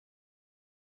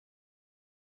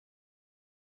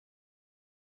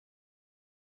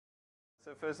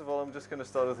So first of all, I'm just going to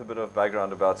start with a bit of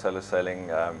background about solar sailing,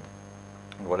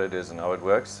 what it is and how it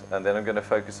works, and then I'm going to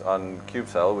focus on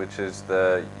CubeSail, which is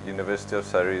the University of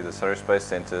Surrey, the Surrey Space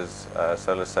Centre's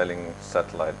solar sailing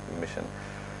satellite mission,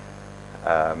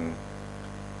 and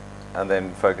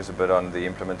then focus a bit on the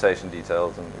implementation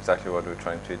details and exactly what we're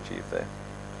trying to achieve there.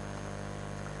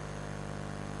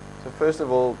 So first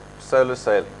of all, solar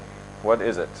sailing. What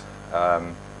is it?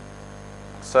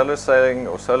 Solar sailing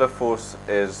or solar force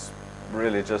is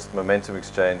really just momentum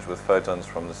exchange with photons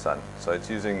from the sun. So it's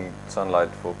using sunlight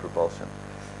for propulsion.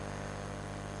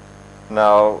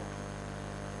 Now,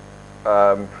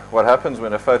 what happens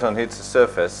when a photon hits the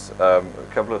surface, a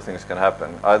couple of things can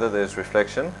happen. Either there's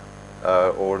reflection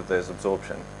or there's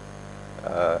absorption.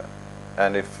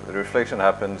 And if reflection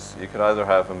happens, you can either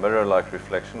have a mirror-like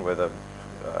reflection where the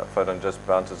photon just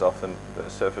bounces off the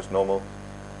surface normal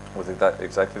with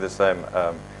exactly the same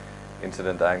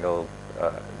incident angle.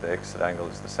 The exit angle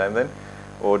is the same then,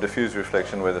 or diffuse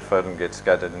reflection where the photon gets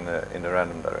scattered in a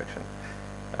random direction.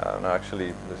 Now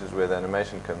actually this is where the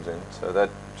animation comes in, so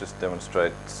that just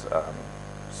demonstrates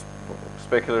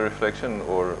specular reflection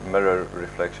or mirror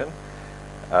reflection,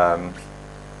 and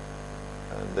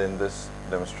then this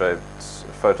demonstrates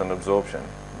photon absorption.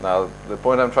 Now the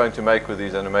point I'm trying to make with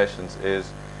these animations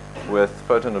is with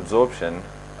photon absorption,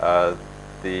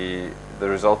 the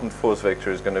resultant force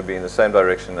vector is going to be in the same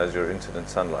direction as your incident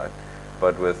sunlight.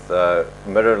 But with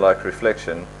mirror-like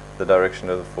reflection, the direction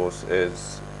of the force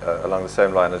is along the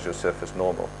same line as your surface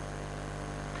normal.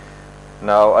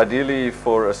 Now, ideally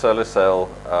for a solar sail,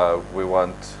 we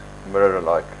want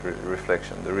mirror-like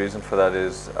reflection. The reason for that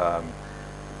is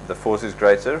the force is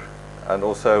greater, and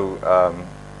also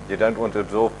you don't want to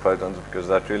absorb photons because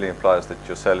that really implies that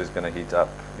your sail is going to heat up.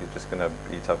 You're just going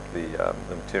to heat up the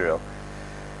material.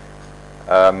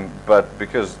 But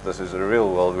because this is a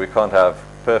real world, we can't have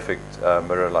perfect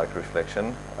mirror-like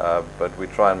reflection, but we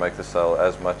try and make the sail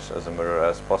as much as a mirror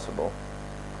as possible.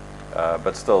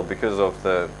 But still, because of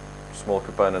the small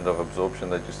component of absorption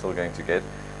that you're still going to get,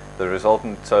 the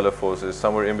resultant solar force is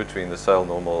somewhere in between the sail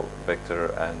normal vector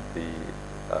and the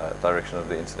direction of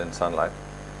the incident sunlight.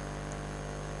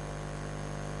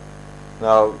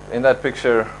 Now, in that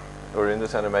picture, or in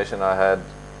this animation, I had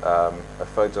a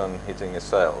photon hitting a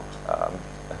sail.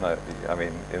 And I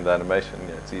mean, in the animation,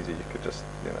 yeah, it's easy. You could just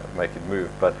make it move.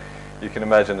 But you can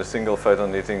imagine a single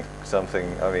photon hitting something.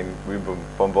 I mean, we're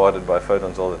bombarded by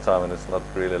photons all the time, and it's not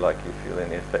really like you feel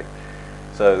any effect.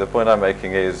 So the point I'm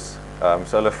making is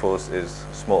solar force is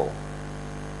small.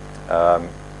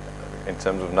 In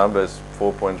terms of numbers,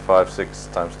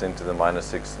 4.56 times 10 to the minus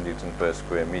 6 Newton per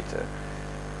square meter.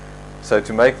 So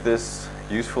to make this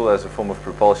useful as a form of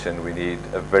propulsion, we need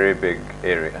a very big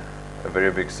area, a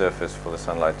very big surface for the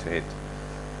sunlight to hit.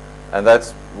 And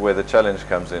that's where the challenge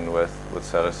comes in with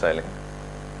solar sailing.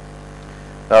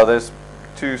 Now there's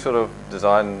two sort of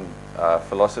design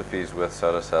philosophies with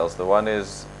solar sails. The one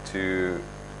is to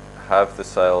have the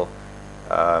sail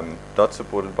not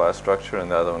supported by a structure, and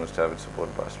the other one is to have it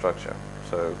supported by a structure.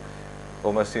 So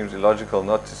almost seems illogical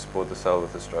not to support the sail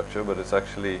with a structure, but it's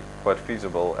actually quite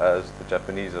feasible, as the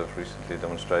Japanese have recently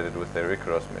demonstrated with their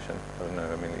Icarus mission. I don't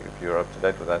know, I mean, if you're up to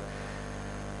date with that.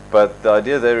 But the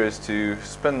idea there is to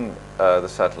spin the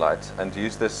satellite and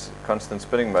use this constant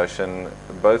spinning motion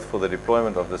both for the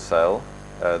deployment of the sail,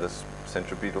 this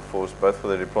centripetal force, both for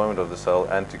the deployment of the sail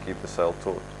and to keep the sail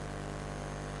taut.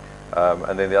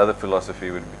 And then the other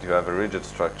philosophy would be to have a rigid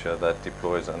structure that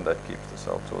deploys and that keeps the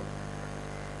sail taut.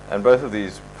 And both of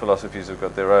these philosophies have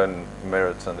got their own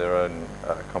merits and their own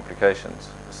complications.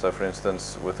 So for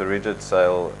instance, with a rigid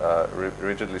sail,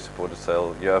 rigidly supported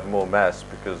sail, you have more mass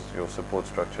because your support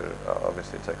structure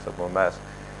obviously takes up more mass.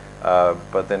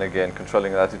 But then again,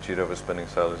 controlling the attitude of a spinning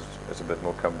sail is a bit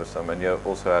more cumbersome, and you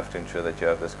also have to ensure that you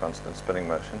have this constant spinning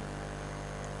motion.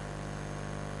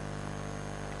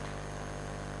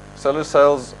 Solar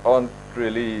sails aren't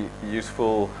really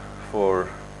useful for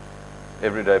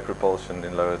everyday propulsion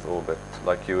in low Earth orbit,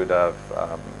 like you would have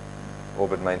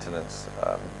orbit maintenance.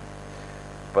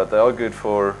 But they are good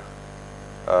for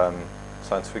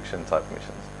science fiction type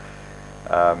missions.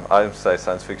 I say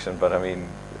science fiction, but I mean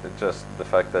just the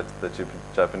fact that the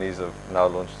Japanese have now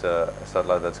launched a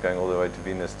satellite that's going all the way to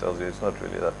Venus tells you it's not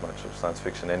really that much of science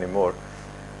fiction anymore.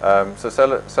 So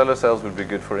solar sails would be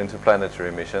good for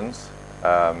interplanetary missions,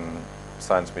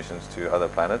 science missions to other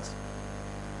planets.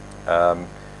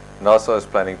 NASA is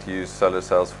planning to use solar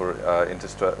sails for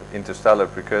interstellar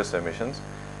precursor missions.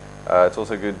 It's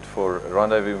also good for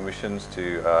rendezvous missions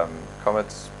to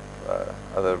comets,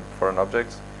 other foreign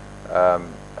objects,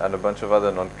 and a bunch of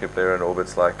other non-Keplerian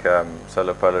orbits like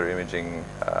solar polar imaging,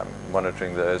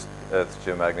 monitoring the Earth's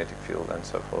geomagnetic field, and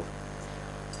so forth.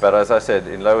 But as I said,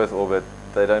 in low Earth orbit,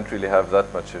 they don't really have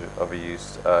that much of a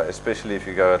use, especially if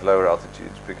you go at lower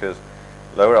altitudes, because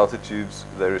lower altitudes,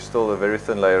 there is still a very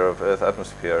thin layer of Earth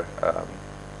atmosphere,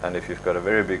 and if you've got a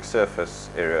very big surface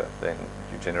area, then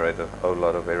you generate a whole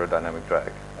lot of aerodynamic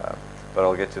drag. But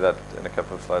I'll get to that in a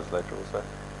couple of slides later also.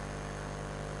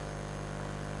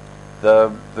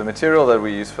 The material that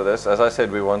we use for this, as I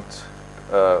said, we want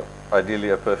ideally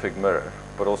a perfect mirror,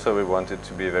 but also we want it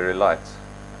to be very light.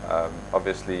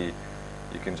 Obviously,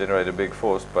 you can generate a big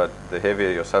force, but the heavier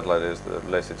your satellite is, the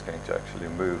less it's going to actually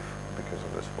move because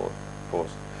of this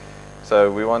force.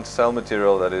 So we want cell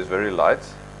material that is very light,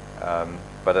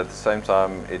 but at the same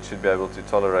time, it should be able to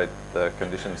tolerate the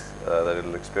conditions that it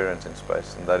will experience in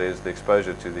space, and that is the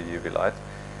exposure to the UV light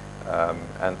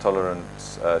and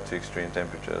tolerance to extreme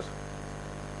temperatures.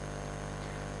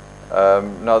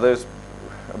 Now, there's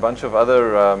a bunch of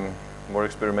other more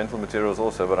experimental materials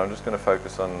also, but I'm just going to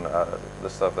focus on the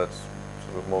stuff that's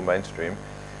sort of more mainstream.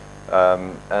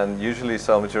 And usually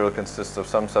cell material consists of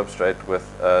some substrate with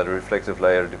a reflective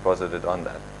layer deposited on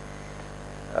that.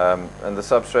 And the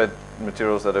substrate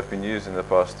materials that have been used in the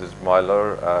past is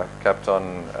mylar,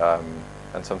 Kapton,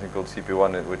 and something called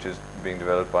CP1, which is being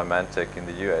developed by Mantech in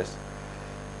the US.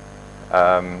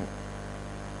 And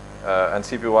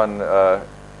CP1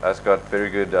 has got very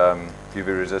good UV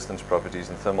resistance properties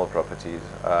and thermal properties.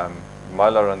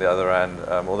 Mylar, on the other hand,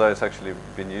 although it's actually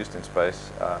been used in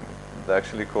space, they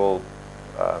actually call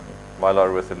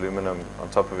mylar with aluminum on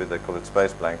top of it, they call it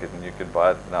space blanket, and you can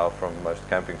buy it now from most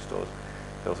camping stores.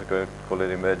 They also call it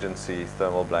emergency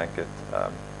thermal blanket.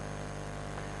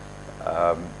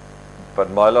 But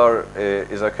mylar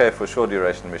is okay for short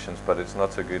duration missions, but it's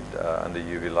not so good under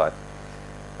UV light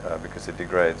because it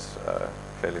degrades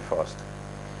fairly fast.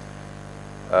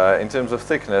 In terms of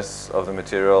thickness of the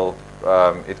material,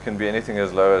 it can be anything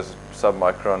as low as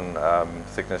sub-micron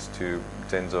thickness to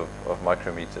tens of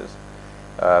micrometers.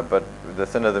 But the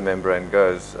thinner the membrane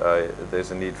goes,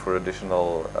 there's a need for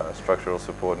additional structural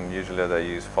support, and usually they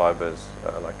use fibers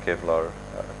like Kevlar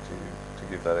to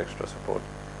give that extra support.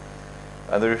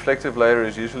 And the reflective layer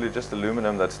is usually just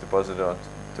aluminum that's deposited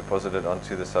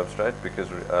onto the substrate, because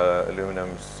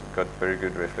aluminum's got very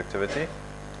good reflectivity.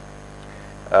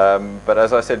 But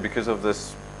as I said, because of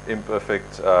this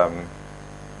imperfect,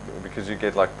 because you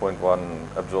get like 0.1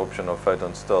 absorption of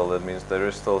photons still, that means there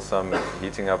is still some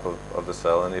heating up of the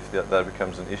cell, and if that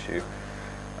becomes an issue,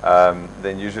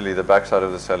 then usually the backside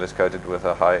of the cell is coated with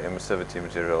a high emissivity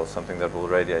material, something that will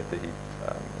radiate the heat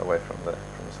away from the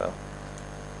cell.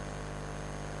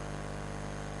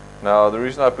 Now, the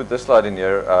reason I put this slide in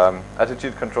here,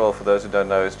 attitude control, for those who don't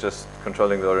know, is just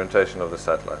controlling the orientation of the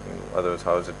satellite. In other words,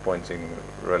 how is it pointing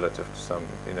relative to some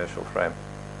inertial frame.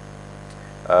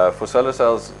 For solar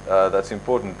cells, that's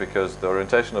important because the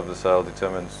orientation of the cell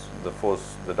determines the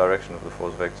force, the direction of the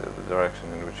force vector, the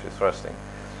direction in which you're thrusting.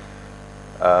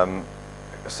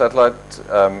 Satellite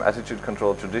attitude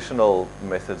control, traditional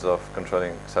methods of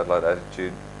controlling satellite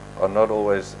attitude are not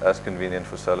always as convenient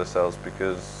for solar cells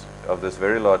because of this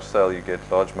very large cell. You get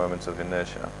large moments of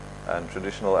inertia, and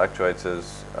traditional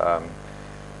actuators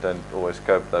don't always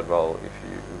cope that well.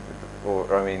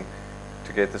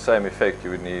 To get the same effect,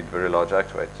 you would need very large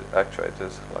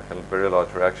actuators, like a very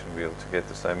large reaction wheel, to get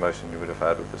the same motion you would have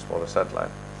had with a smaller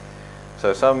satellite.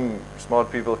 So some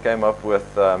smart people came up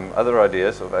with other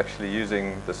ideas of actually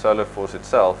using the solar force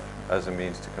itself as a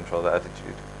means to control the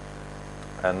attitude.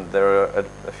 And there are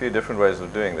a few different ways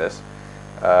of doing this.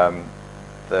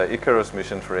 The Icarus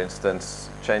mission, for instance,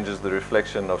 changes the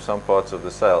reflection of some parts of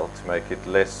the cell to make it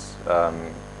less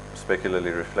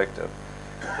specularly reflective.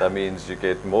 That means you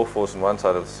get more force on one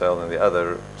side of the cell than the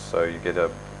other, so you get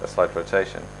a slight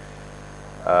rotation.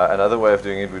 Another way of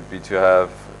doing it would be to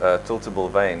have tiltable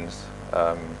vanes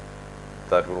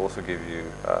that will also give you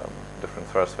different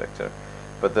thrust vector.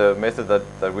 But the method that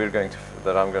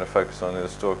I'm going to focus on in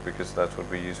this talk, because that's what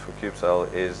we use for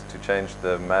CubeCell, is to change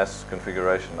the mass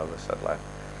configuration of the satellite.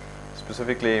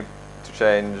 Specifically, to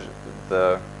change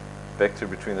the vector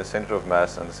between the center of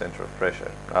mass and the center of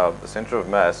pressure. Now, the center of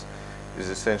mass is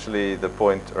essentially the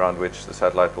point around which the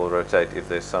satellite will rotate if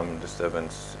there's some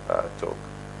disturbance torque.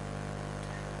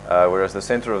 Whereas the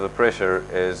center of the pressure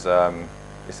is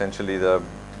essentially the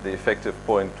effective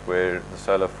point where the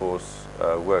solar force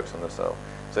works on the cell.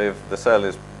 So if the cell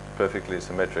is perfectly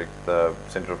symmetric, the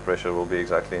center of pressure will be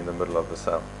exactly in the middle of the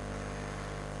cell.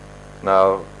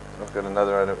 Now, I've got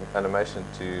another animation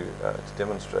to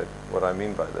demonstrate what I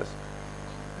mean by this.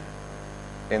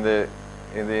 In the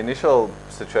in the initial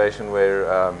situation where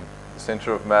the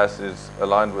center of mass is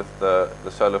aligned with the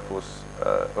solar force,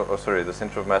 the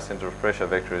center of mass, center of pressure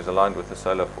vector is aligned with the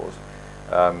solar force,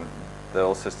 the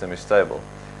whole system is stable.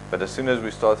 But as soon as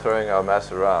we start throwing our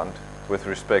mass around with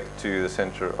respect to the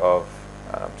center of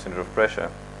pressure,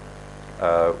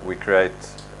 we create,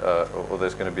 or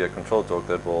there's going to be a control torque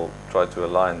that will try to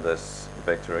align this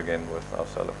vector again with our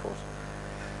solar force.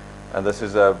 And this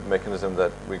is a mechanism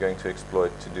that we're going to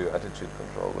exploit to do attitude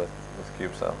control with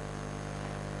CubeCell.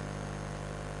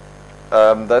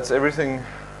 That's everything,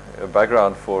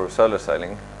 background for solar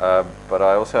sailing, but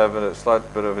I also have a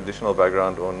slight bit of additional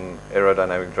background on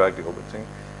aerodynamic drag deorbiting.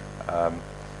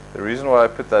 The reason why I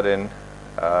put that in,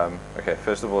 okay,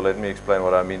 first of all, let me explain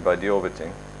what I mean by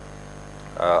deorbiting.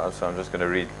 So I'm just going to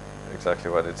read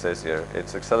exactly what it says here.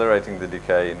 It's accelerating the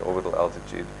decay in orbital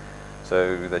altitude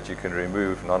so that you can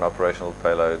remove non-operational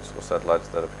payloads or satellites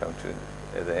that have come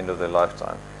to the end of their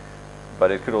lifetime.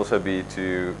 But it could also be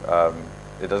to,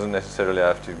 it doesn't necessarily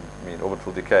have to mean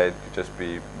orbital decay. It could just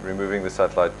be removing the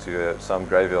satellite to some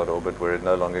graveyard orbit where it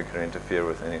no longer can interfere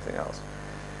with anything else.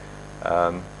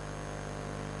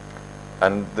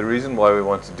 And the reason why we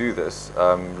want to do this,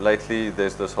 lately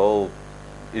there's this whole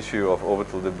issue of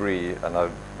orbital debris, and I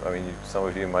mean, some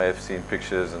of you may have seen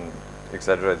pictures and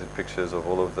exaggerated pictures of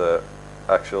all of the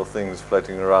actual things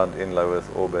floating around in low Earth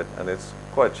orbit, and it's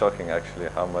quite shocking actually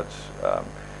how much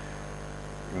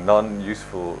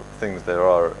non-useful things there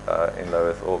are in low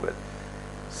Earth orbit.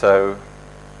 So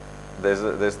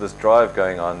there's this drive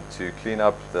going on to clean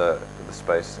up the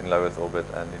space in low Earth orbit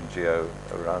and in GEO,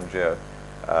 around GEO,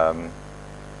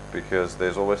 because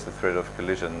there's always the threat of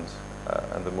collisions,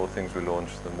 and the more things we launch,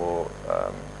 the more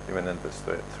imminent this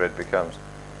threat becomes.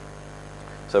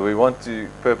 So we want to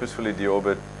purposefully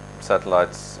deorbit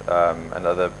satellites and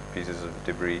other pieces of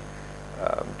debris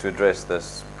to address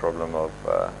this problem of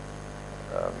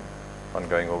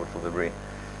ongoing orbital debris.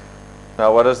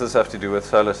 Now, what does this have to do with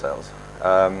solar sails?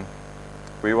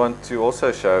 We want to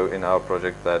also show in our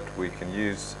project that we can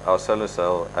use our solar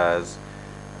sail as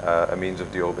a means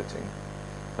of deorbiting.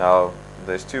 Now,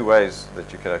 there's two ways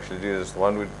that you can actually do this.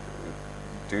 One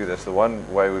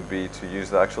way would be to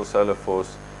use the actual solar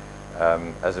force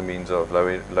as a means of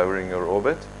lowering your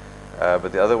orbit,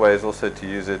 but the other way is also to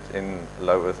use it in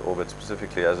low Earth orbit,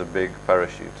 specifically as a big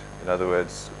parachute. In other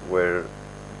words, where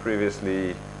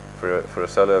previously for a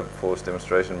solar force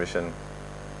demonstration mission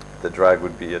the drag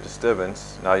would be a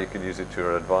disturbance, now you can use it to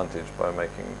your advantage by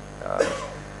making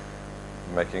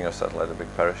your satellite a big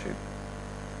parachute.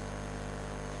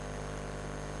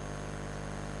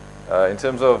 In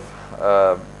terms of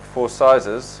force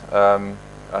sizes,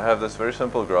 I have this very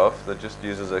simple graph that just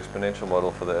uses an exponential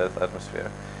model for the Earth atmosphere.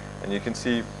 And you can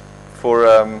see for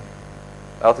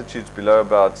altitudes below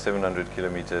about 700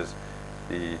 kilometers,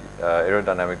 the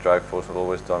aerodynamic drag force will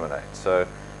always dominate. So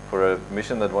for a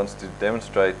mission that wants to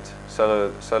demonstrate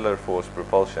solar force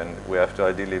propulsion, we have to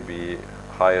ideally be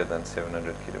higher than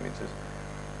 700 kilometers.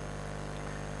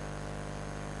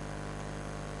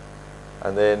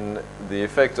 And then the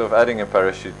effect of adding a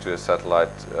parachute to a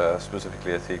satellite,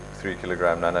 specifically a 3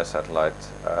 kilogram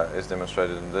nanosatellite, is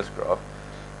demonstrated in this graph.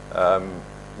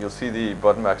 You'll see the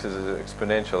bottom axis is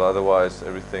exponential, otherwise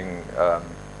everything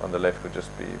on the left would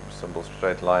just be a simple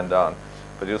straight line down.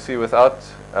 But you'll see without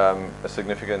a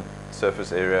significant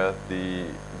surface area, the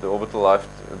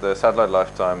satellite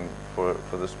lifetime for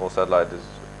the small satellite is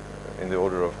in the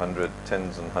order of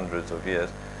tens and hundreds of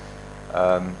years.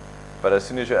 But as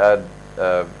soon as you add,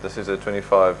 this is a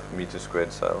 25 meter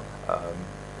squared sail.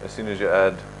 As soon as you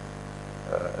add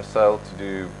a sail to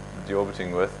do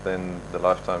deorbiting with, then the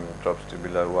lifetime drops to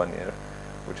below 1 year,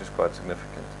 which is quite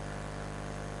significant.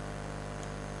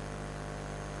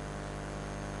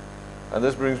 And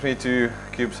this brings me to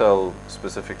CubeCell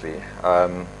specifically.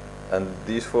 And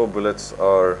these 4 bullets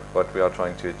are what we are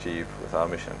trying to achieve with our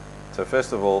mission. So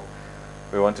first of all,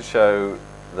 we want to show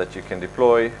that you can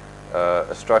deploy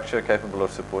a structure capable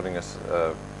of supporting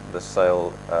the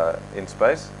sail in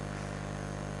space.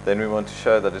 Then we want to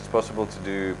show that it's possible to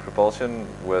do propulsion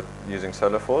with using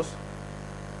solar force.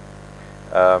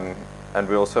 And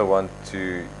we also want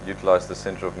to utilize the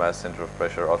center of mass, center of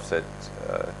pressure offset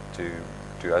to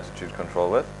do attitude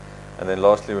control with. And then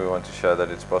lastly, we want to show that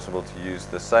it's possible to use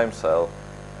the same sail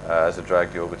as a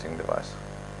drag deorbiting device.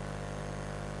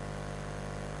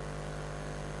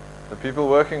 The people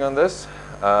working on this,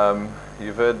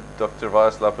 you've heard Dr.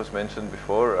 Vias Lapis mentioned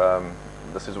before.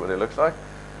 This is what he looks like,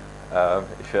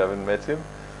 if you haven't met him.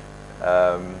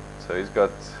 So he's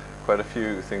got quite a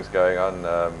few things going on,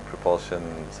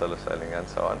 propulsion, solar sailing, and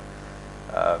so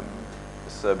on.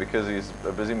 So because he's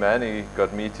a busy man, he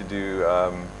got me to do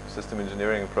system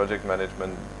engineering and project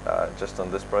management just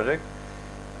on this project.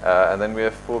 And then we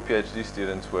have 4 PhD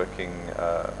students working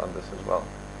on this as well.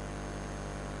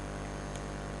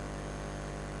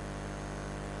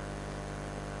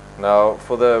 Now,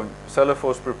 for the solar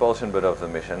force propulsion bit of the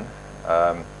mission,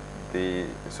 the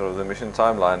mission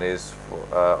timeline is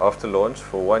for, after launch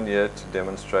for 1 year to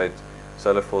demonstrate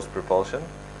solar force propulsion,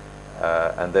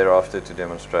 and thereafter to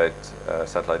demonstrate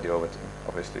satellite deorbiting.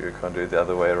 Obviously, we can't do it the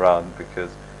other way around because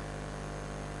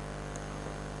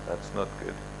that's not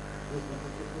good.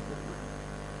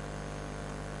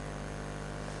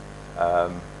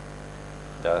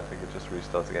 Yeah, I think it just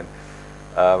restarts again.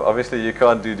 Obviously, you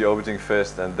can't do deorbiting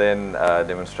first and then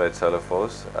demonstrate solar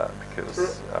force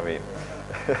because, I mean,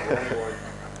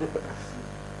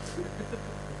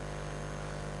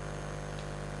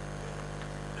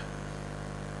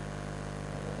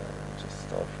 just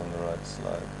start from the right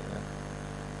slide there.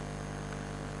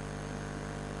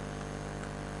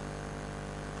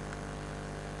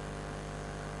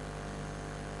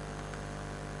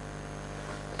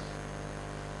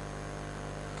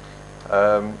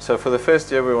 So for the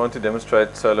first year we want to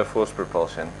demonstrate solar force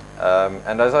propulsion,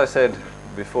 and as I said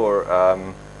before,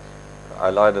 I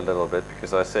lied a little bit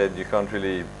because I said you can't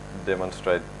really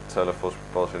demonstrate solar force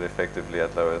propulsion effectively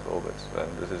at low Earth orbits,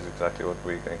 and this is exactly what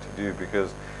we're going to do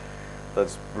because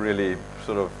that's really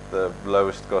sort of the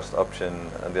lowest cost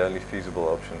option and the only feasible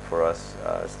option for us.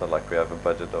 It's not like we have a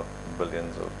budget of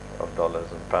billions of dollars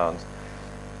and pounds,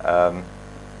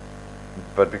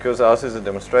 but because ours is a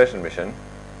demonstration mission,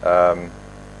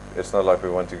 it's not like we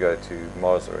want to go to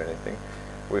Mars or anything.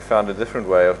 We found a different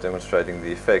way of demonstrating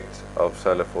the effect of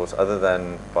solar force other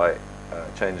than by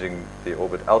changing the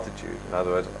orbit altitude. In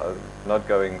other words, not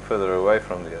going further away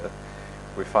from the Earth.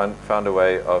 We found a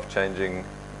way of changing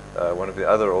one of the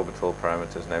other orbital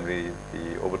parameters, namely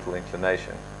the orbital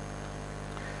inclination.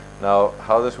 Now,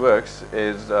 how this works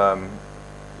is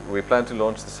we plan to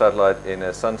launch the satellite in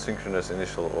a sun-synchronous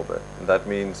initial orbit. And that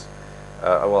means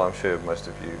well, I'm sure most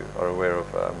of you are aware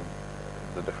of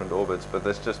the different orbits, but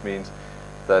this just means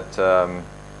that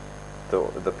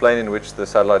the plane in which the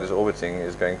satellite is orbiting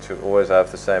is going to always have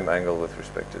the same angle with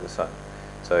respect to the sun.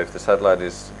 So if the satellite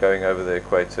is going over the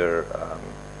equator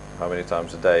how many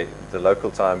times a day, the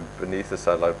local time beneath the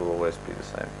satellite will always be the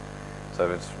same. So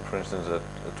if it's, for instance, a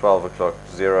 12 o'clock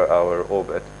 0-hour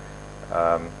orbit,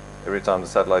 every time the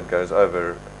satellite goes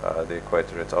over the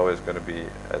equator, it's always going to be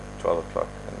at 12 o'clock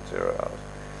and 0 hours.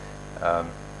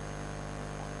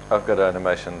 I've got an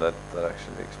animation that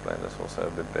actually explains this also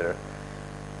a bit better.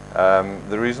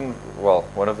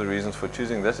 One of the reasons for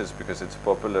choosing this is because it's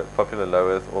popular low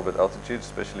Earth orbit altitude,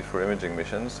 especially for imaging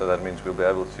missions. So that means we'll be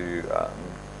able to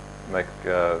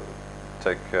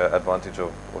take advantage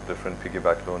of different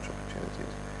piggyback launch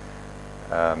opportunities.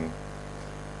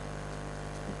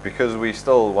 Because we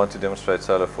still want to demonstrate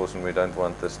solar force and we don't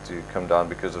want this to come down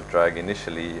because of drag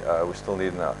initially, we still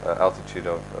need an altitude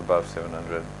of above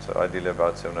 700, so ideally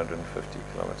about 750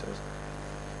 kilometers.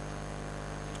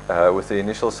 With the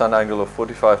initial sun angle of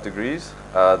 45 degrees,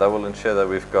 that will ensure that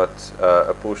we've got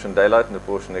a portion daylight and a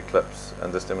portion eclipse,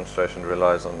 and this demonstration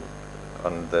relies on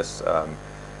this,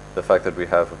 the fact that we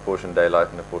have a portion daylight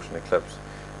and a portion eclipse.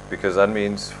 Because that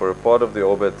means for a part of the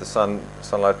orbit, the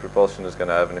sunlight propulsion is going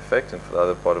to have an effect, and for the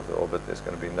other part of the orbit, there's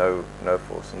going to be no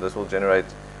force. And this will generate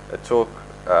a torque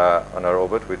on our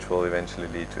orbit, which will eventually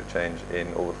lead to a change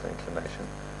in orbital inclination.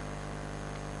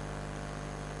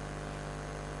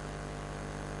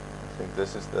 I think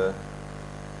this is the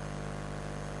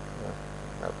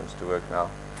happens to work now.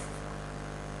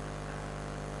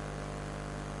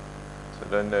 So I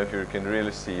don't know if you can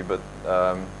really see, but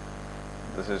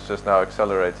this is just now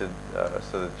accelerated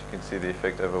so that you can see the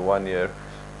effect over 1 year.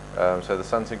 So the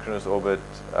sun-synchronous orbit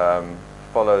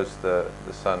follows the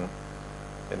sun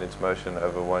in its motion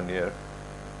over 1 year.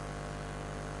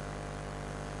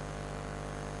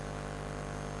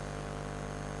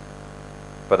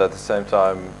 But at the same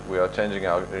time, we are changing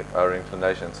our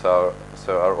inclination. So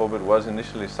our orbit was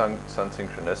initially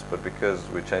sun-synchronous, but because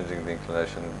we're changing the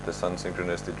inclination, the sun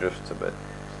synchronicity drifts a bit.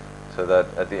 So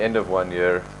that at the end of 1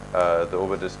 year, the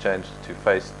orbit is changed to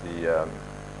face the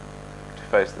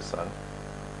sun.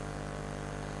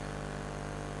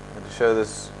 And to show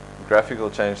this graphical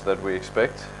change that we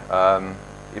expect,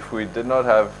 if we did not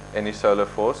have any solar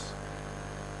force,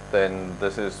 then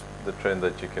this is the trend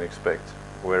that you can expect.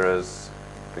 Whereas,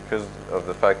 because of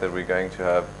the fact that we're going to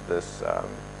have this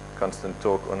constant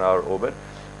torque on our orbit,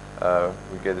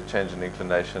 we get a change in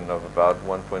inclination of about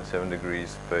 1.7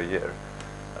 degrees per year.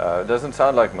 It doesn't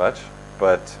sound like much,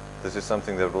 but this is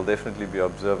something that will definitely be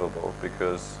observable,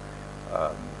 because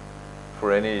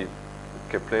for any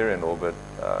Keplerian orbit,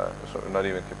 sorry, not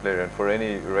even Keplerian, for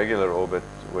any regular orbit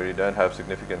where you don't have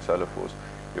significant solar force,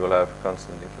 you will have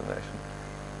constant inclination.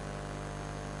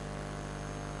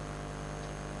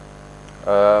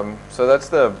 So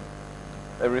that's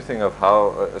everything of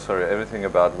how, everything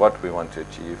about what we want to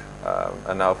achieve,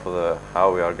 and now for the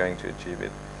how we are going to achieve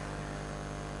it.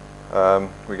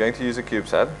 We're going to use a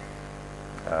CubeSat,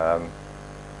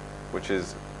 which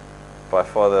is by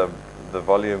far the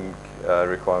volume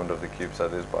requirement of the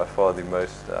CubeSat is by far the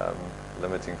most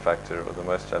limiting factor, or the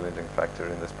most challenging factor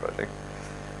in this project.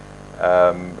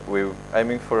 We're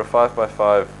aiming for a 5 by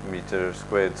 5 meter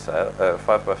squared sail,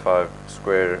 5 by 5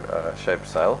 square shaped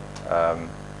sail.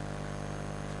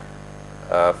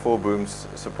 4 booms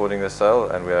supporting the sail,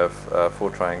 and we have 4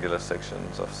 triangular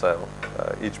sections of sail.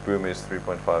 Each boom is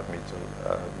 3.5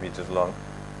 meters long.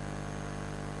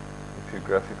 A few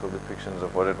graphical depictions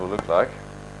of what it will look like.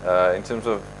 In terms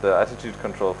of the attitude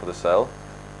control for the sail,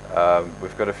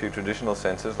 we've got a few traditional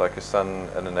sensors like a sun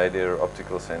and a nadir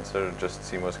optical sensor, just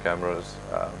CMOS cameras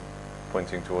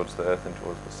pointing towards the Earth and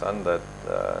towards the sun that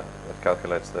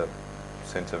calculates the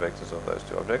center vectors of those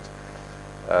two objects.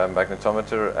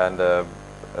 Magnetometer and a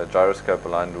gyroscope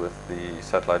aligned with the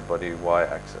satellite body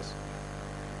y-axis.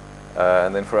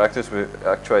 And then for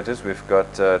actuators, we've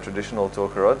got traditional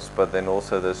torque rods, but then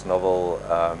also this novel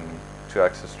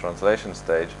 2-axis translation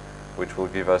stage, which will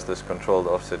give us this controlled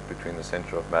offset between the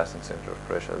center of mass and center of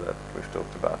pressure that we've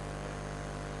talked about.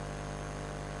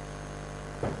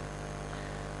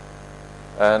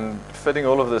 And fitting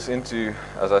all of this into,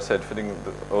 as I said,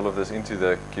 all of this into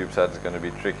the CubeSat is going to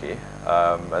be tricky,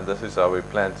 and this is how we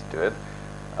plan to do it.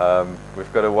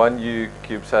 We've got a 1U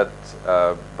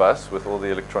CubeSat bus with all the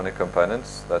electronic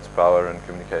components, that's power and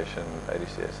communication,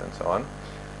 ADCS and so on.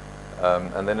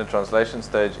 And then a translation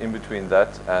stage in between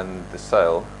that and the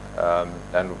sail.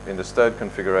 And in the stowed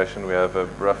configuration, we have a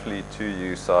roughly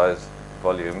 2U size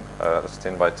volume, that's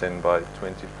 10 by 10 by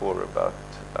 24 about,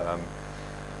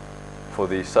 for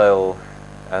the sail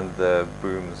and the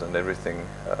booms and everything.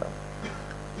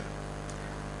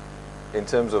 In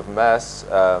terms of mass,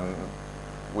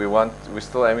 we're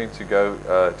still aiming to go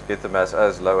to get the mass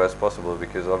as low as possible,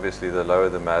 because obviously the lower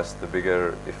the mass, the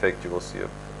bigger effect you will see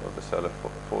of the solar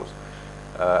force.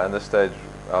 And this stage,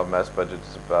 our mass budget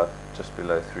is about just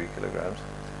below 3 kilograms.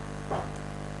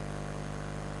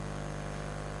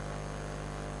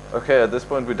 Okay, at this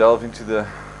point we delve into the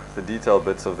detailed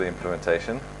bits of the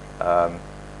implementation. I'm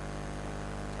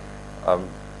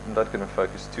not going to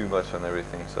focus too much on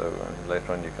everything, so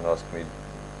later on you can ask me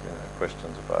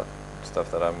questions about stuff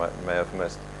that I may have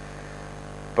missed.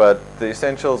 But the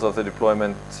essentials of the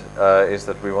deployment is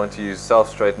that we want to use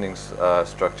self-straightening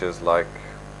structures like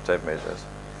tape measures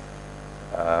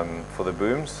for the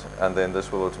booms, and then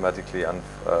this will automatically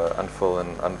unfurl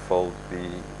and unfold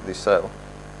the sail.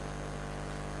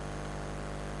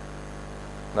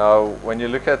 Now, when you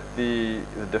look at the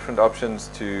different options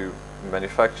to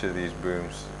manufacture these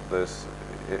booms,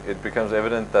 it becomes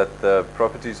evident that the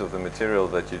properties of the material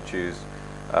that you choose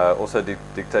also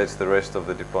dictates the rest of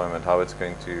the deployment, how it's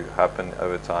going to happen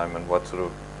over time, and what sort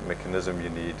of mechanism you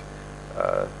need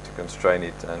to constrain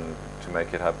it and to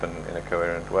make it happen in a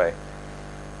coherent way.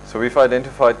 So we've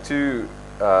identified 2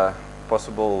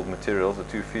 possible materials, or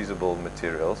 2 feasible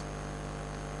materials,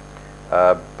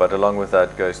 but along with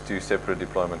that goes 2 separate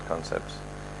deployment concepts.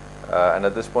 And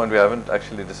at this point we haven't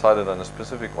actually decided on a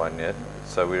specific one yet,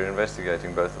 so we're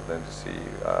investigating both of them to see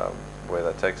where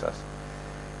that takes us.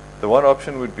 The one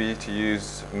option would be to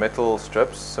use metal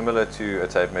strips similar to a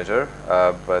tape measure,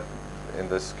 but in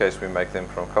this case we make them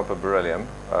from copper beryllium,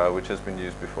 which has been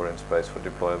used before in space for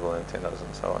deployable antennas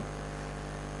and so on.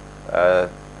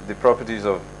 The properties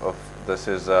of this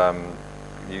is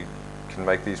you can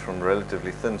make these from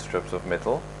relatively thin strips of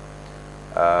metal,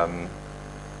 and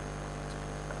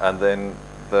then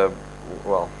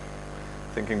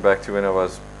thinking back to when I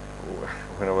was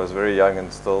very young,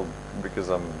 and still, because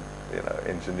I'm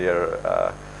engineer,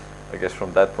 I guess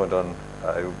from that point on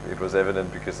it was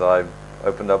evident, because I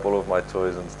opened up all of my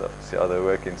toys and stuff to see how they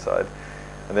work inside.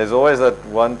 And there's always that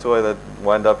one toy, that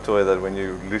wind-up toy, that when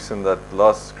you loosen that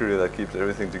last screw that keeps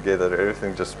everything together,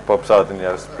 everything just pops out and you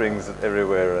have springs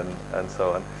everywhere and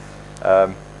so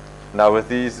on. Now with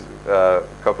these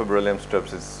copper beryllium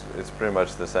strips, it's pretty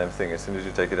much the same thing. As soon as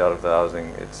you take it out of the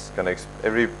housing, it's going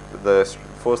to the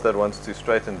force that wants to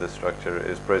straighten the structure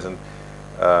is present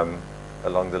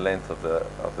along the length of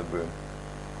the boom.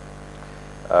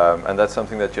 And that's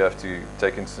something that you have to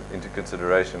take into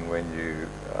consideration when you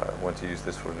want to use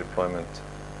this for deployment.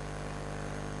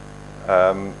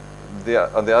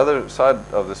 on the other side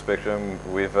of the spectrum,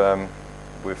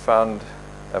 we've found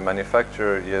a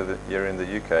manufacturer here in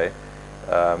the UK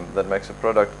that makes a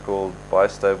product called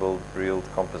bistable reeled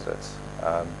composites.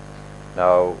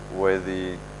 Now, where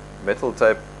the metal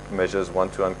tape measures 1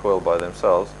 to uncoil by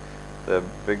themselves, the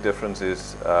big difference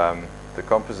is the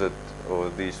composite, or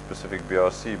these specific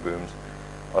BRC booms,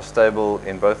 are stable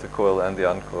in both the coil and the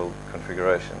uncoiled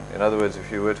configuration. In other words, if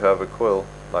you were to have a coil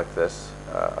like this,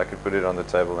 I could put it on the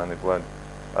table and it won't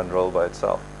unroll by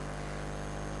itself.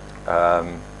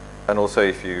 And also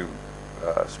if you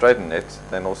straighten it,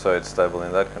 then also it's stable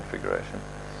in that configuration.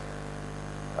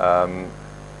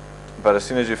 But as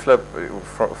soon as you flip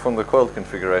from the coiled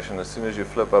configuration, as soon as you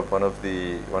flip up one of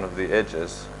the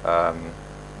edges,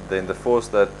 then the force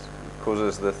that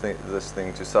causes this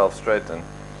thing to self-straighten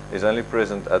is only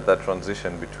present at that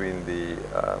transition between the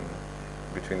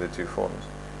two forms.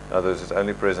 In other words, it's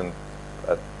only present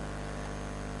at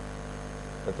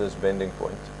this bending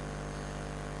point.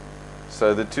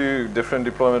 So the two different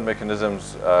deployment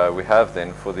mechanisms we have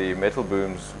then for the metal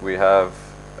booms, we have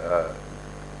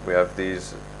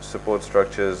these support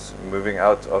structures moving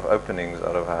out of openings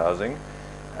out of a housing,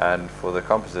 and for the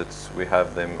composites we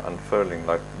have them unfurling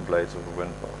like blades of a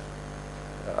windmill.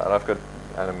 And I've got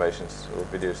animations or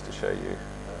videos to show you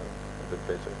a bit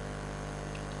better.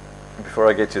 Before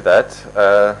I get to that,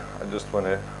 I just want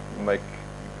to make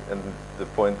the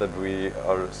point that we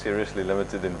are seriously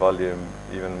limited in volume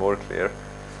even more clear.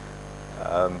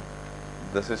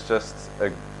 This is just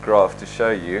a graph to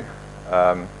show you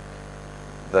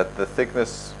that the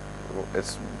thickness,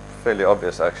 it's fairly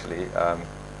obvious actually.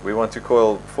 We want to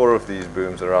coil 4 of these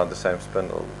booms around the same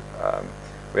spindle.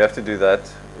 We have to do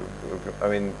that. I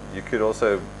mean, you could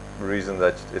also reason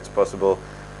that it's possible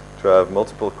to have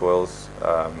multiple coils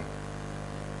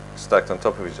stacked on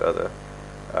top of each other.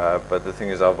 But the thing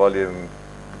is, our volume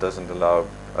doesn't allow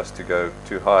us to go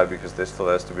too high because there still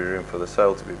has to be room for the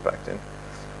sail to be packed in.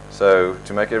 So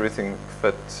to make everything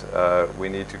fit, we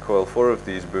need to coil 4 of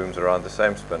these booms around the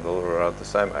same spindle or around the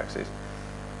same axis.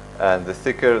 And the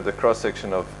thicker the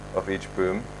cross-section of each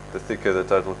boom, the thicker the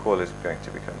total coil is going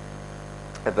to become.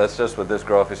 And that's just what this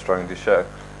graph is trying to show.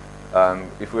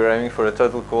 If we're aiming for a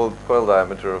total coil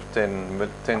diameter of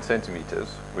 10 centimeters,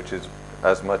 which is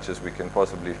as much as we can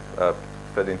possibly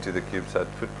fit into the CubeSat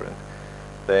footprint,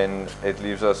 then it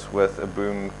leaves us with a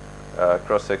boom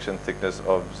cross-section thickness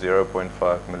of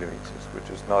 0.5 millimeters, which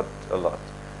is not a lot.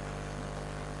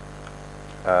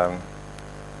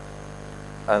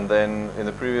 And then in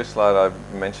the previous slide I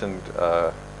mentioned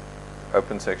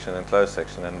open section and closed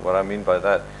section, and what I mean by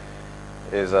that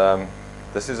is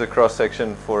this is a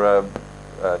cross-section for a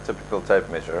typical tape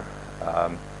measure,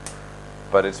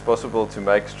 but it's possible to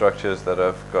make structures that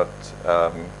have got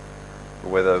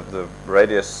where the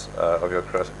radius of your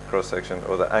cross-section,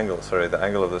 or the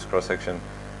angle of this cross-section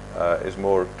is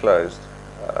more closed,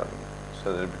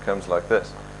 so that it becomes like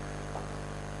this.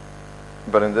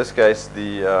 But in this case,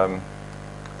 the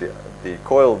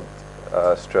coiled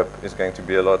strip is going to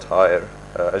be a lot higher,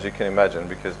 as you can imagine,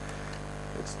 because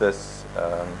it's this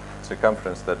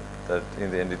circumference that in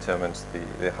the end determines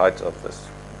the height of this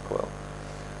coil.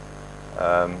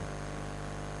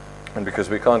 And because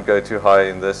we can't go too high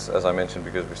in this, as I mentioned,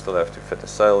 because we still have to fit a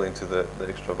sail into the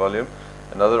extra volume,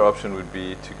 another option would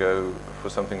be to go for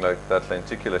something like that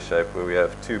lenticular shape, where we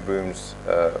have 2 booms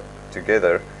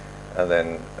together and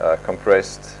then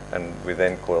compressed, and we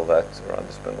then coil that around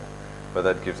the spindle. But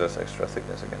that gives us extra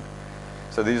thickness again.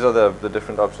 So these are the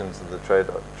different options and the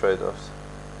trade-offs.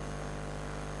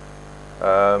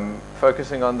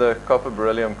 Focusing on the copper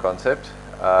beryllium concept,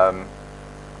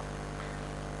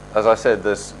 as I said,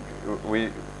 to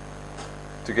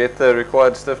get the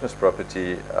required stiffness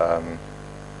property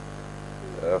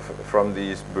from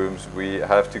these booms, we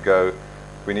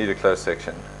need a closed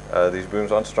section. These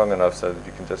booms aren't strong enough so that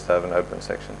you can just have an open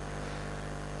section.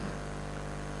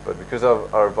 But because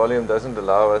our volume doesn't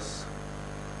allow us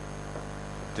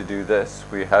to do this,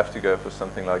 we have to go for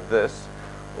something like this,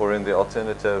 or in the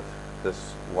alternative,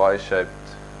 this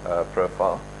Y-shaped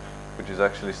profile, which is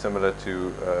actually similar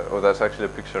to, or that's actually a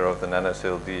picture of the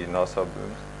NanoCell D NASA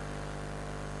booms.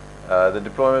 The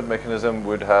deployment mechanism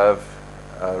would have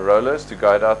rollers to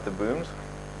guide out the booms,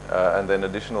 and then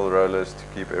additional rollers to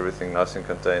keep everything nice and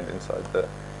contained inside the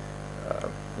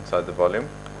volume.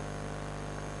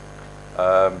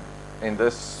 In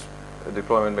this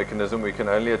deployment mechanism, we can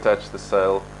only attach the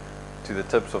sail to the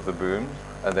tips of the boom,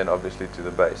 and then obviously to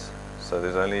the base. So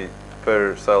there's only,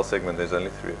 per sail segment, there's only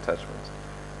 3 attachments.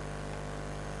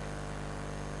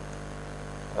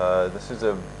 This is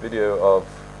a video of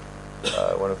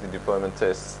one of the deployment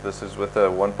tests. This is with a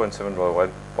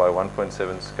 1.7 by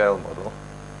 1.7 scale model.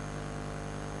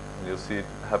 And you'll see it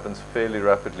happens fairly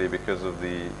rapidly because of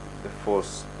the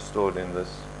force stored in this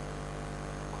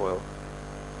coil.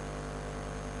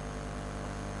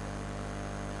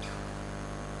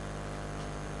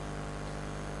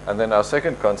 And then our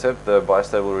second concept, the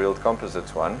bistable reeled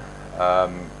composites one,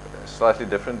 slightly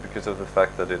different because of the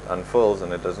fact that it unfurls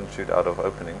and it doesn't shoot out of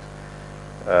openings.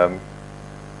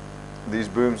 These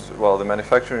booms, well, the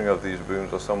manufacturing of these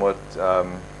booms are somewhat, I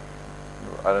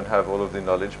don't have all of the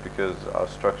knowledge because our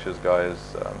structures guy is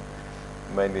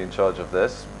mainly in charge of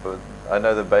this, but I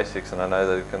know the basics, and I know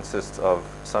that it consists of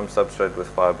some substrate with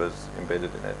fibers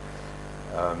embedded in it.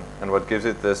 And what gives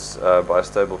it this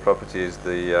bistable property is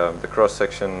the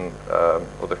cross-section,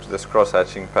 or this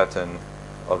cross-hatching pattern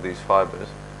of these fibers.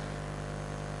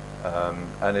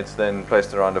 And it's then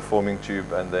placed around a forming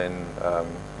tube and then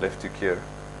left to cure.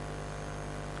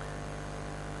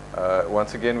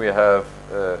 Once again, we have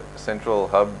a central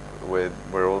hub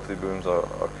where all the booms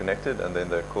are connected, and then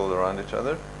they're coiled around each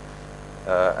other.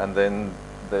 And then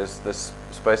there's this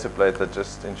spacer plate that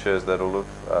just ensures that all of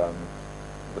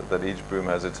that each boom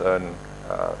has its own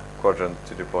quadrant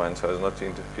to deploy in, so as not to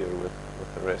interfere with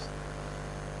the rest.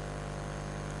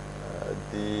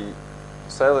 The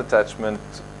sail attachment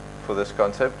for this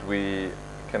concept, we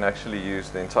can actually use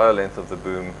the entire length of the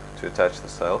boom to attach the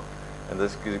sail, and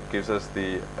this gives us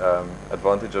the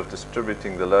advantage of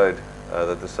distributing the load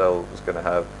that the sail is going to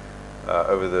have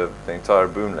over the entire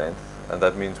boom length, and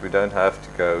that means we don't have to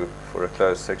go for a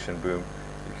closed section boom.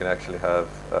 You can actually have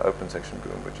an open section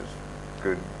boom, which is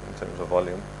good in terms of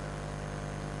volume.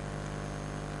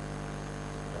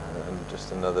 And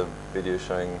just another video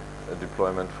showing a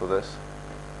deployment for this.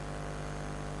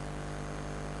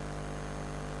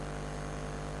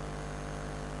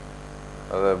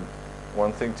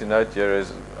 One thing to note here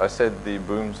is I said the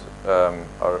booms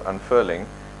are unfurling,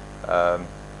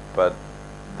 but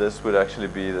this would actually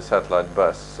be the satellite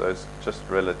bus, so it's just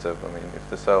relative. I mean, if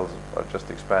the sails are just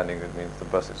expanding, it means the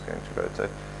bus is going to rotate.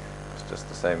 It's just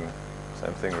the same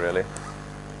thing, really.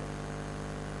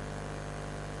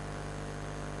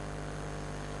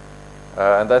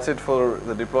 And that's it for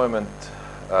the deployment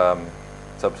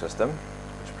subsystem,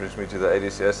 which brings me to the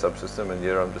ADCS subsystem, and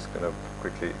here I'm just going to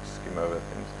quickly skim over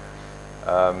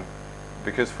things.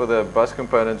 Because for the bus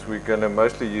components, we're going to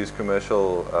mostly use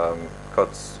commercial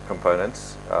COTS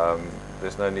components.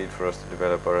 There's no need for us to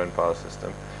develop our own power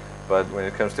system. But when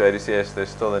it comes to ADCS, there's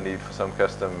still a need for some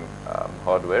custom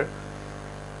hardware.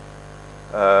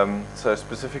 So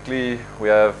specifically, we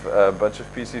have a bunch of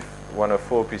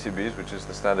 104 PCBs, which is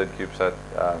the standard CubeSat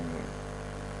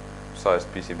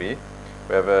sized PCB.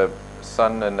 We have a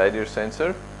sun and nadir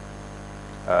sensor,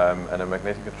 and a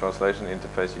magnetic and translation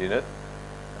interface unit,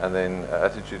 and then an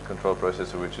attitude control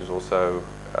processor, which is also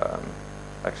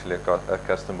actually a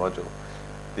custom module.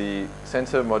 The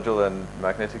sensor module and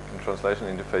magnetic and translation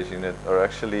interface unit are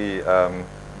actually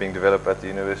being developed at the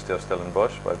University of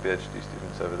Stellenbosch by PhD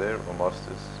students over there, or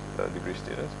master's degree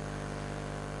students.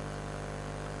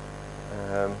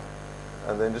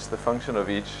 And then just the function of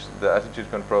each. The attitude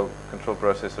control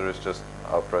processor is just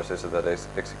our processor that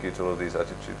executes all of these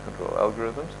attitude control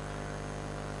algorithms.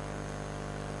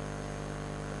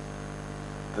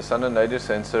 The sun and nadir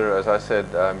sensor, as I said,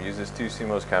 uses two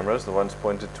CMOS cameras. The one's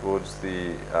pointed towards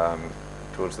the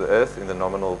Earth in the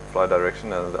nominal fly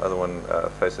direction, and the other one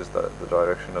faces the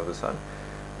direction of the sun.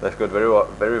 They've got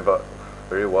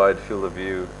very wide field of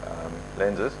view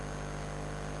lenses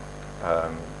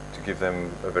to give them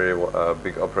a very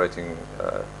big operating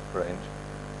range.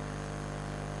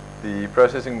 The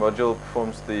processing module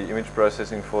performs the image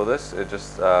processing for this. It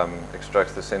just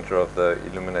extracts the center of the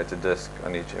illuminated disk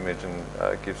on each image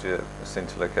and gives you a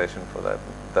center location for that.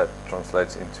 That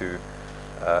translates into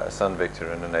a sun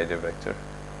vector and a nadir vector.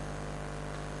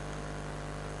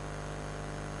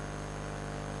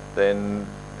 Then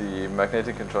the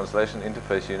magnetic and translation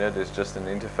interface unit is just an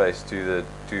interface to the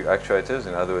two actuators.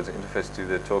 In other words, an interface to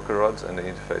the torque rods and an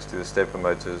interface to the stepper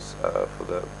motors for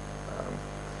the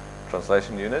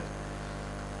translation unit.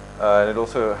 And it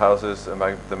also houses the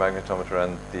magnetometer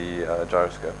and the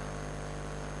gyroscope.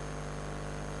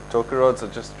 Torque rods are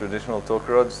just traditional torque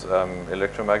rods,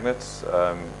 electromagnets,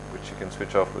 which you can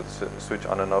switch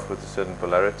on and off with a certain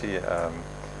polarity.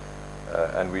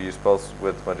 And we use pulse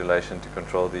width modulation to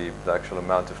control the actual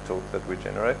amount of torque that we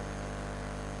generate.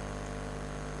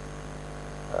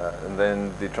 And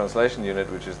then the translation unit,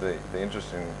 which is the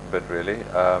interesting bit really,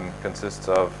 consists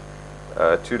of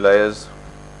two layers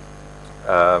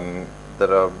that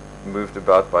are moved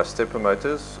about by stepper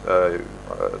motors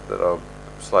that are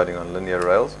sliding on linear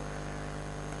rails.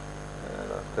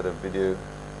 got a video to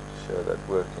show that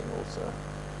working also.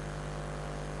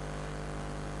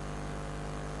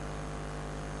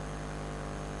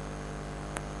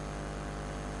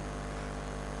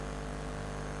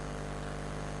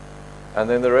 And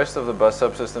then the rest of the bus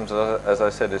subsystems, as I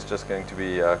said, is just going to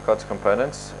be COTS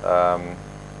components.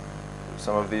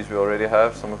 Some of these we already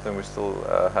have, some of them we still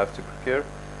have to procure,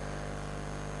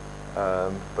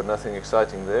 but nothing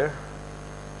exciting there.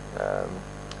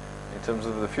 In terms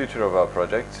of the future of our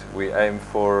project, we aim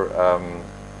for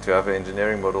to have an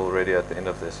engineering model ready at the end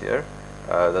of this year.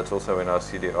 That's also when our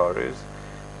CDR is.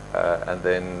 And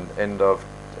then end of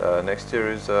next year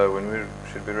is when we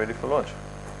should be ready for launch.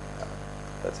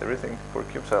 That's everything for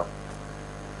CubeCell.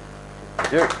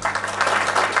 Thank you.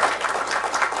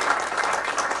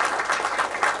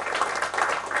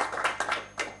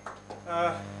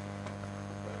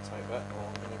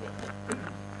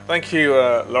 Thank you,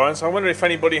 Lawrence. I wonder if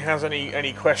anybody has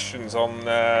any questions on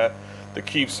the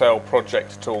CubeCell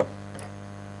project at all.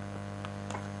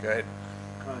 Go ahead.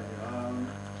 Hi.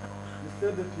 You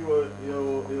said that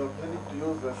you're planning to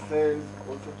use the sails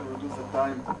also to reduce the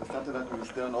time the satellite will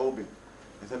stay on orbit.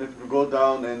 You said it will go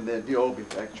down and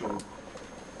deorbit actually.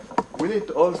 Will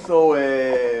it also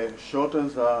shorten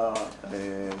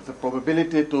the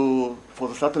probability for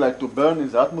the satellite to burn in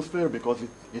the atmosphere because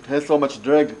it has so much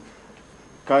drag,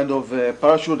 kind of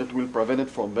parachute that will prevent it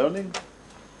from burning?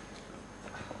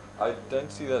 I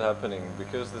don't see that happening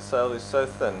because the sail is so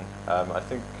thin. I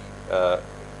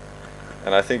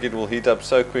think it will heat up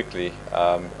so quickly.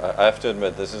 I have to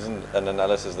admit, this isn't an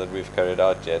analysis that we've carried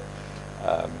out yet.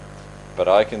 But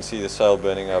I can see the sail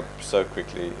burning up so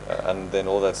quickly, and then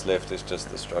all that's left is just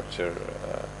the structure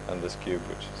and this cube,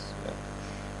 which is,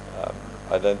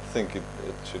 I don't think it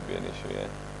should be an issue yet.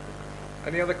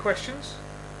 Any other questions?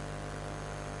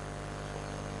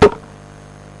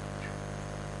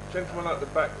 Gentleman at the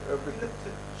back.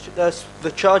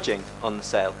 The charging on the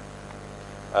sail.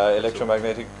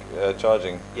 Electromagnetic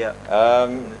charging. Yeah.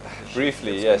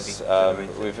 Briefly, yes.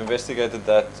 We've investigated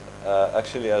that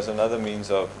actually as another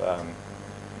means of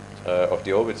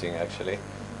deorbiting. Actually,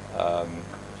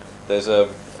 there's a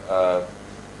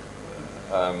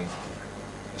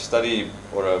study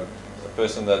or a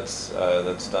person that's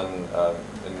done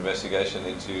an investigation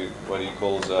into what he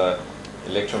calls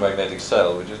electromagnetic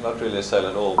sail, which is not really a sail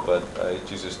at all, but it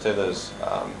uses tethers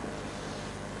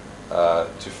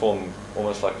to form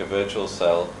almost like a virtual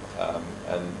sail,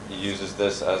 and he uses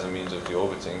this as a means of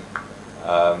deorbiting.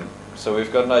 So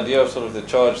we've got an idea of sort of the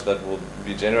charge that will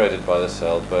be generated by the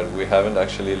sail, but we haven't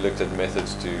actually looked at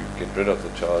methods to get rid of the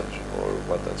charge or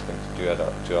what that's going to do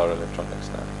to our electronics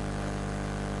now.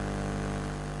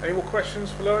 Any more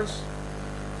questions for Lawrence?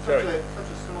 Such a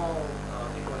small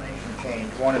inclination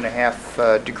change,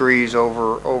 1.5 degrees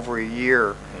over a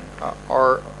year.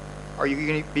 Are you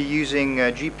going to be using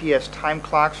GPS time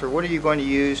clocks, or what are you going to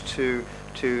use to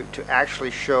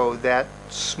actually show that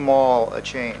small a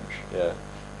change? Yeah,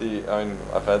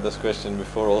 I've had this question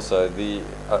before also. The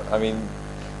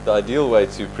ideal way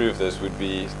to prove this would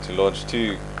be to launch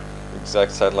two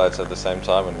exact satellites at the same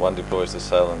time, and one deploys the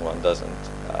sail and one doesn't,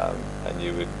 and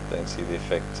you would then see the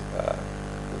effect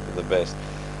the best.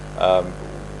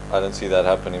 I don't see that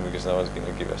happening because no one's going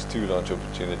to give us two launch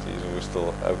opportunities. We're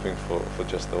still hoping for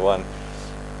just the one.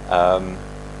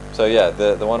 So yeah,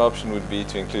 the one option would be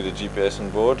to include a GPS on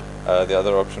board. The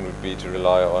other option would be to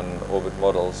rely on orbit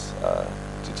models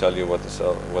to tell you what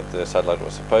the satellite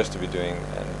was supposed to be doing,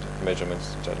 and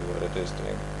measurements to tell you what it is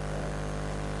doing.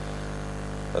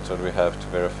 That's what we have to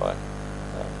verify.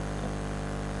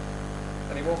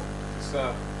 Any more? This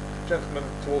gentleman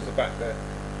towards the back there.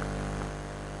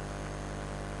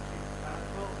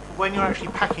 When you're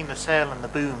actually packing the sail and the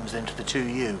booms into the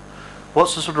 2U,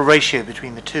 what's the sort of ratio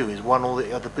between the two? Is one or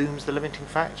the other booms the limiting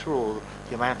factor, or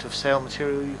the amount of sail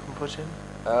material you can put in?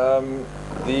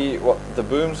 The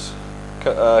booms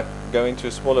go into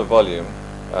a smaller volume.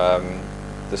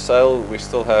 The sail we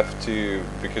still have to,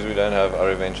 because we don't have our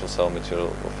eventual sail material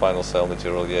or final sail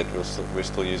material yet, we're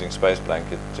still using space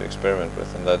blanket to experiment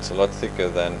with, and that's a lot thicker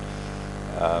than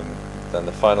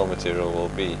the final material will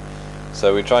be.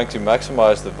 So we're trying to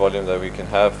maximize the volume that we can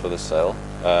have for the sail.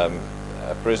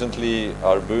 Presently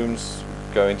our booms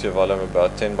go into a volume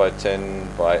about 10 by 10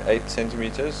 by 8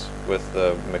 centimeters with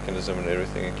the mechanism and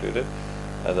everything included,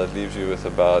 and that leaves you with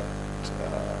about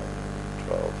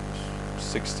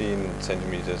 16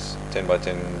 centimeters, 10 by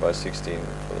 10 by 16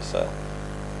 for the sail.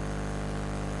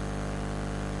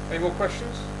 Any more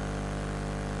questions?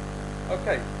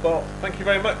 Okay, well, thank you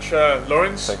very much,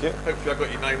 Lawrence. Thank you. Hopefully I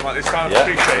got your name right this time. Yeah.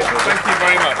 Appreciate it. Thank you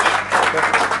very much.